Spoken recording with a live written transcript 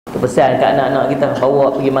Pesan kat anak-anak kita,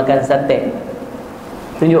 bawa pergi makan sate.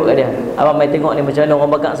 Tunjuk kat dia, abang mai tengok ni macam mana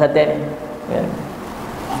orang bakar sate ni. Ya.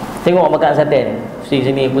 Tengok orang bakar sate ni, pusing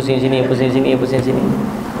sini, pusing sini, pusing sini, pusing sini.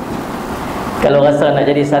 Kalau rasa nak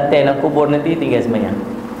jadi sate dalam kubur nanti, tinggal sembahyang.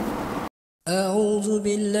 A'udzu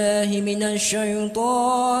billahi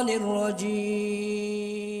minasyaitonir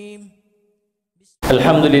rajim.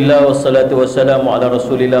 Alhamdulillah wassalatu wassalamu ala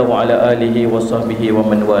Rasulillah wa ala alihi wa sahbihi wa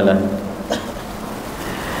man wala.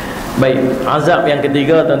 Baik, azab yang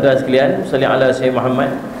ketiga tuan-tuan sekalian, salli ala Sayyidina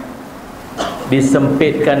Muhammad.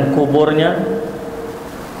 Disempitkan kuburnya,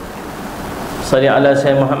 salli ala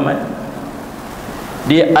Sayyidina Muhammad.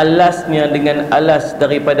 Dialasnya dengan alas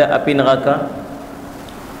daripada api neraka,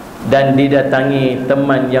 dan didatangi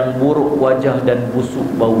teman yang buruk wajah dan busuk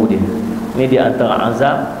bau dia. Ini di antara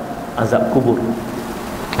azab kubur.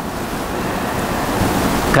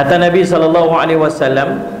 Kata Nabi sallallahu alaihi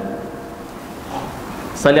wasallam,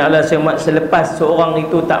 salli ala Sayyidina, selepas seorang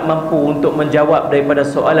itu tak mampu untuk menjawab daripada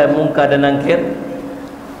soalan munkar dan nakir,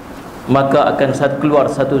 maka akan keluar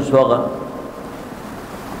satu suara,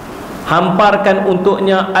 hamparkan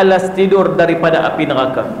untuknya alas tidur daripada api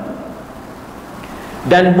neraka,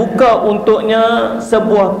 dan buka untuknya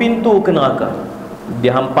sebuah pintu ke neraka.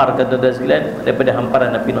 Dihamparkan tuan-tuan sekalian daripada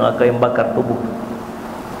hamparan api neraka yang bakar tubuh.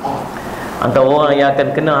 Antara orang yang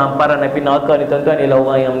akan kena hamparan api neraka ni tuan-tuan ialah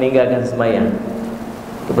orang yang meninggalkan sembahyang.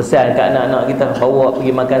 Pesan kat anak-anak kita, bawa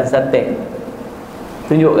pergi makan sate.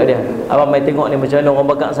 Tunjuk kat dia, abang mai tengok ni macam mana orang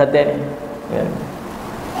bakar sate ni. Ya.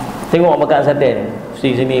 Tengok orang bakar sate ni,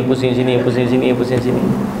 pusing sini, pusing sini, pusing sini, pusing sini.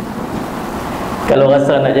 Kalau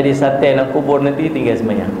rasa nak jadi sate dalam kubur nanti, tinggal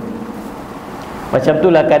sembahyang. Macam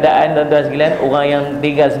itulah keadaan tuan-tuan sekalian. Orang yang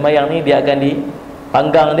tinggal sembahyang ni, dia akan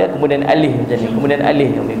dipanggang dia, kemudian alih macam ni, kemudian alih,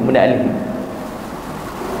 kemudian alih.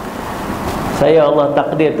 Saya Allah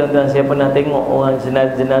takdir tuan-tuan, saya pernah tengok orang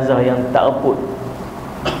jenazah yang tak reput,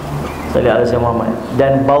 salli ala Sayyidina Muhammad,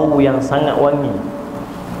 dan bau yang sangat wangi.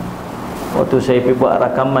 Waktu saya pergi buat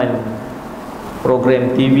rakaman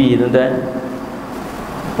program TV tuan-tuan,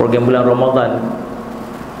 program bulan Ramadan,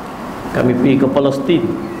 kami pergi ke Palestin.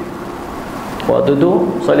 Waktu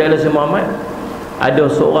tu salli ala Sayyidina Muhammad, ada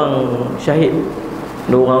seorang syahid.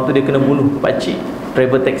 Orang tu dia kena bunuh, pakcik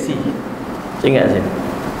driver taksi. Saya ingat saya,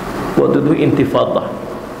 waktu tu intifadah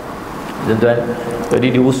tuan-tuan. Jadi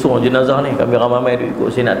diusung jenazah ni, kami ramai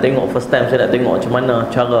ikut. Saya nak tengok, first time saya nak tengok macam mana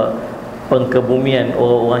cara pengkebumian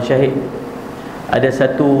orang-orang syahid. Ada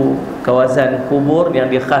satu kawasan kubur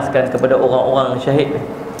yang dikhaskan kepada orang-orang syahid.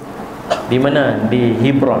 Di mana? Di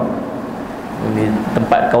Hebron, di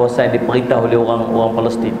tempat kawasan diperintah oleh orang-orang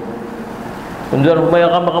Palestin. Tuan-tuan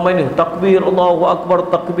ramai-ramai ni takbir Allahu Akbar,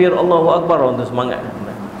 takbir Allahu Akbar. Orang tu semangat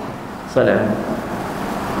salat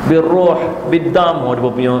birruh biddam, dia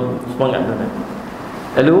punya semangat tu.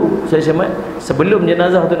 Lalu saya syamat, sebelum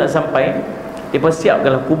jenazah tu nak sampai, dia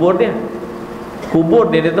persiapkanlah kubur dia. Kubur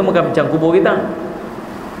dia tu bukan macam kubur kita.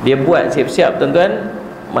 Dia buat siap-siap tuan-tuan,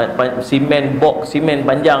 simen box, simen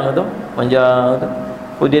panjang tu, oh,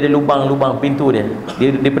 dia ada lubang-lubang pintu dia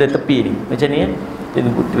daripada tepi ni, macam ni ya,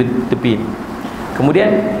 tepi ni.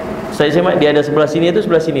 Kemudian saya syamat, dia ada sebelah sini tu,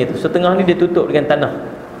 sebelah sini tu, setengah ni dia tutup dengan tanah.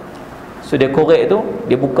 So dia korek tu,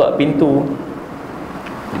 dia buka pintu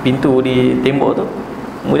di tembok tu,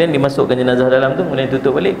 kemudian dimasukkan jenazah dalam tu, kemudian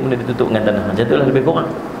tutup balik, kemudian ditutup dengan tanah. Macam itulah lebih kurang.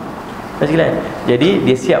 Jadi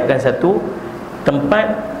dia siapkan satu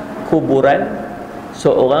tempat kuburan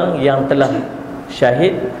seorang yang telah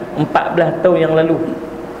syahid 14 tahun yang lalu.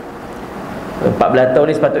 14 tahun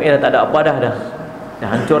ni sepatutnya dah tak ada apa dah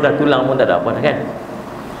hancur dah, tulang pun tak ada apa dah kan.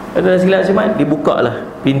 Tuan-tuan sekalian, dibukalah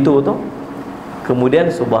pintu tu. Kemudian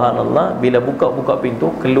subhanallah, bila buka pintu,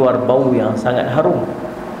 keluar bau yang sangat harum.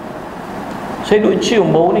 Saya duk cium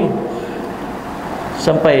bau ni,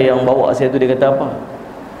 sampai yang bawa saya tu dia kata, apa,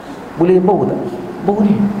 boleh bau tak? Bau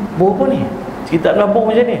ni, bau apa ni? Kita tak pernah bau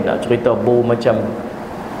macam ni. Nak cerita bau macam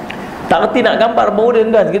tak reti nak gambar bau dia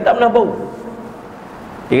tuan, kita tak pernah bau.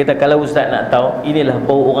 Dia kata, kalau ustaz nak tahu, inilah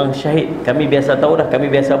bau orang syahid. Kami biasa tahu dah, kami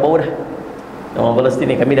biasa bau dah. Orang Palestin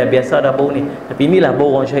ni, kami dah biasa dah bau ni. Tapi inilah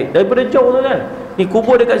bau orang syahid. Daripada jauh tuan kan, ni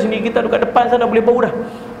kubur dekat sini, kita dekat depan sana boleh bau dah.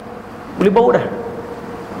 Boleh bau dah.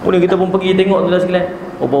 Kemudian kita pun pergi tengok tuan sekalian.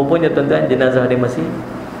 Rupanya tuan-tuan, jenazah dia masih,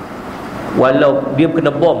 walau dia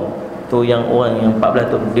kena bom tu, yang orang yang 14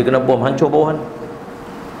 tu, dia kena bom, hancur bawahan.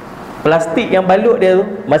 Plastik yang balut dia tu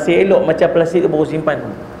masih elok macam plastik tu baru simpan.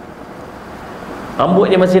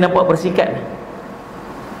 Rambutnya masih nampak bersikat,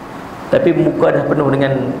 tapi muka dah penuh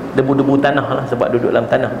dengan debu-debu tanah lah, sebab duduk dalam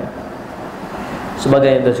tanah.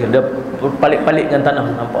 Sebagainya tu, dia palit-palit dengan tanah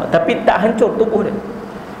nampak, tapi tak hancur tubuh dia.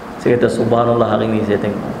 Saya kata subhanallah, hari ni saya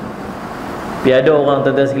tengok Tapi ada orang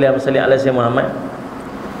tuan-tuan sekalian bersalih ala Sayyidina Muhammad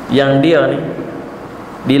yang dia ni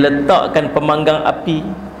diletakkan pemanggang api,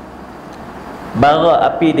 bara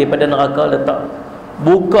api daripada neraka, letak,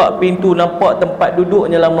 buka pintu, nampak tempat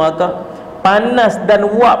duduknya dalam neraka, panas dan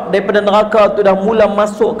wap daripada neraka tu dah mula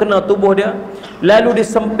masuk kena tubuh dia, lalu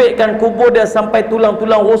disempitkan kubur dia sampai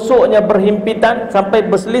tulang-tulang rusuknya berhimpitan, sampai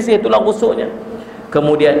berselisih tulang rusuknya.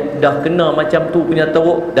 Kemudian dah kena macam tu punya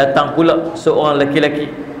teruk, datang pula seorang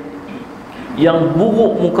lelaki yang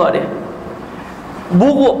buruk muka dia,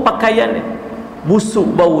 buruk pakaian dia, busuk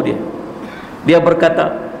bau dia. Dia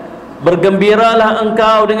berkata, bergembiralah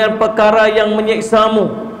engkau dengan perkara yang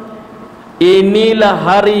menyiksamu. Inilah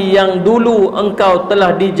hari yang dulu engkau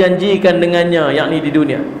telah dijanjikan dengannya, yakni di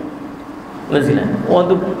dunia.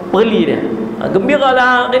 Orang tu perli dia,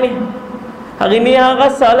 gembiralah hari ni. Hari ni hang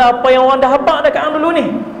rasalah apa yang orang dah habaq dah kat hang dulu ni.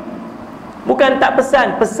 Bukan tak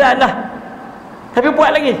pesan, pesan lah, tapi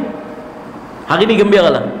buat lagi. Hari ni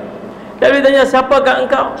gembiralah. Lalu dia tanya, siapakah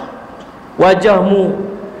engkau? Wajahmu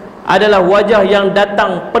adalah wajah yang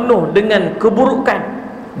datang penuh dengan keburukan.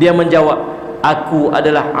 Dia menjawab, aku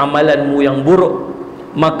adalah amalanmu yang buruk.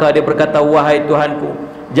 Maka dia berkata, wahai Tuhanku,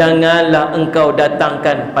 janganlah engkau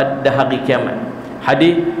datangkan pada hari kiamat.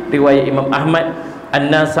 Hadis riwayat Imam Ahmad,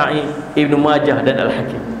 An-Nasa'i, Ibnu Majah dan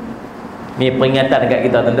Al-Hakim. Ni peringatan dekat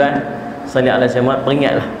kita tuan-tuan. Salih ala Syamad,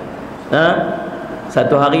 peringatlah.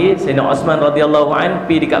 Satu hari Sayyidina Osman radhiyallahu an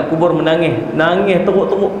pergi dekat kubur menangis, nangis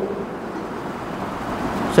teruk-teruk.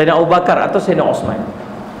 Sayyidina Abu Bakar atau Sayyidina Osman.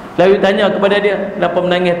 Lalu tanya kepada dia, kenapa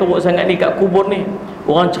menangis teruk sangat ni kat kubur ni?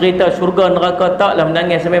 Orang cerita syurga neraka taklah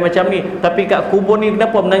menangis sampai macam ni, tapi kat kubur ni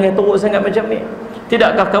kenapa menangis teruk sangat macam ni?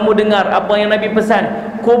 Tidakkah kamu dengar apa yang Nabi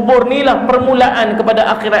pesan? Kubur ni lah permulaan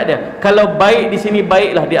kepada akhirat dia. Kalau baik di sini,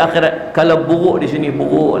 baiklah di akhirat. Kalau buruk di sini,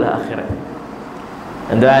 buruklah akhirat.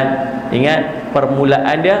 Tuan-tuan, ingat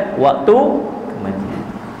permulaan dia waktu kematian.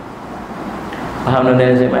 Faham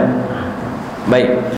tuan-tuan? Baik.